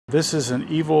This is an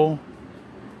Evil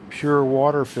pure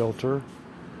water filter.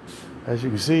 As you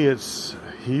can see, it's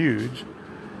huge,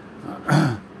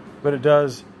 but it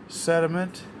does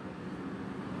sediment,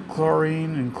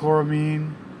 chlorine and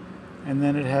chloramine, and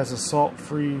then it has a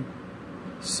salt-free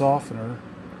softener.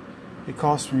 It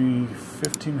cost me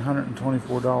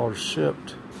 $1,524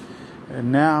 shipped,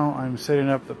 and now I'm setting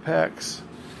up the PEX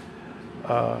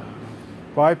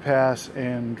bypass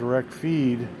and direct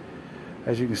feed.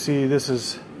 As you can see, this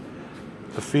is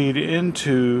the feed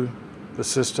into the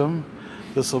system.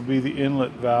 This will be the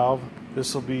inlet valve.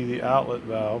 This will be the outlet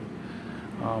valve.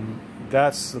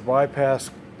 That's the bypass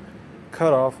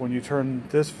cutoff. When you turn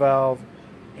this valve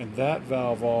and that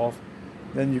valve off,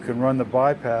 then you can run the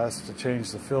bypass to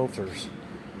change the filters.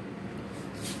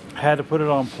 I had to put it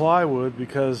on plywood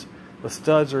because the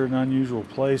studs are in unusual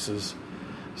places.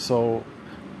 So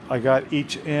I got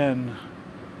each end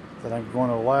that I'm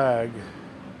going to lag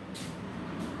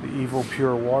the Evil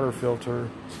Pure water filter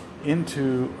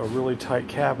into a really tight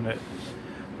cabinet.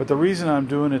 But the reason I'm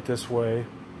doing it this way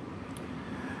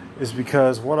is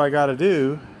because what I got to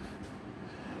do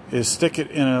is stick it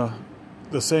in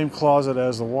the same closet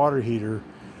as the water heater.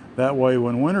 That way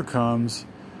when winter comes,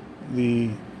 the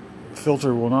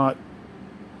filter will not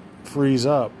freeze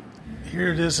up.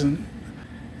 Here it is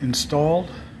installed.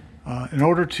 In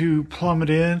order to plumb it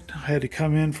in, I had to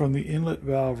come in from the inlet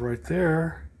valve right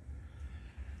there.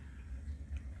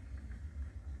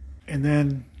 And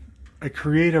then I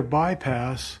create a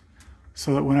bypass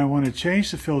so that when I want to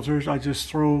change the filters, I just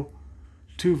throw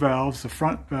two valves, the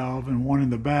front valve and one in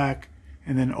the back,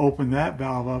 and then open that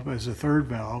valve up as a third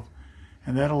valve.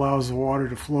 And that allows the water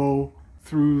to flow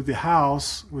through the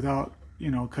house without,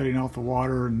 cutting out the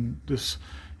water, and just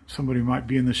somebody might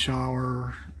be in the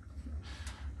shower,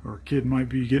 or a kid might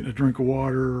be getting a drink of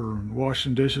water or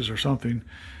washing dishes or something.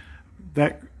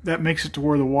 That makes it to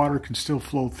where the water can still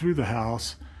flow through the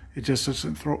house. It just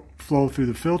doesn't flow through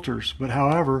the filters. But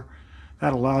however,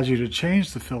 that allows you to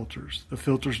change the filters. The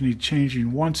filters need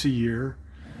changing once a year.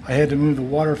 I had to move the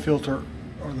water filter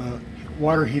or the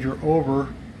water heater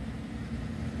over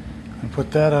and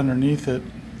put that underneath it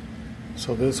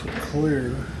so this would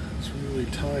clear. It's really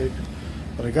tight,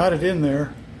 but I got it in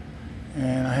there,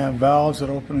 and I have valves that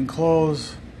open and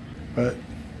close. But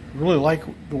I really like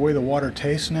the way the water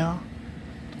tastes now.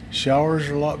 Showers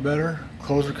are a lot better,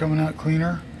 clothes are coming out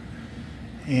cleaner,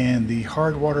 and the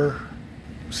hard water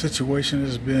situation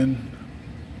has been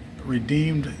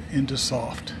redeemed into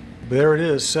soft. There it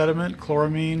is, sediment,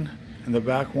 chloramine, and the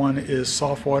back one is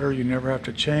soft water. You never have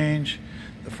to change.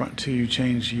 The front two you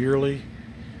change yearly.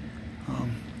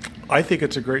 I think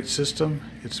it's a great system.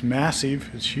 It's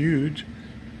massive, it's huge,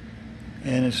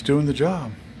 and it's doing the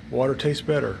job. Water tastes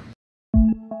better.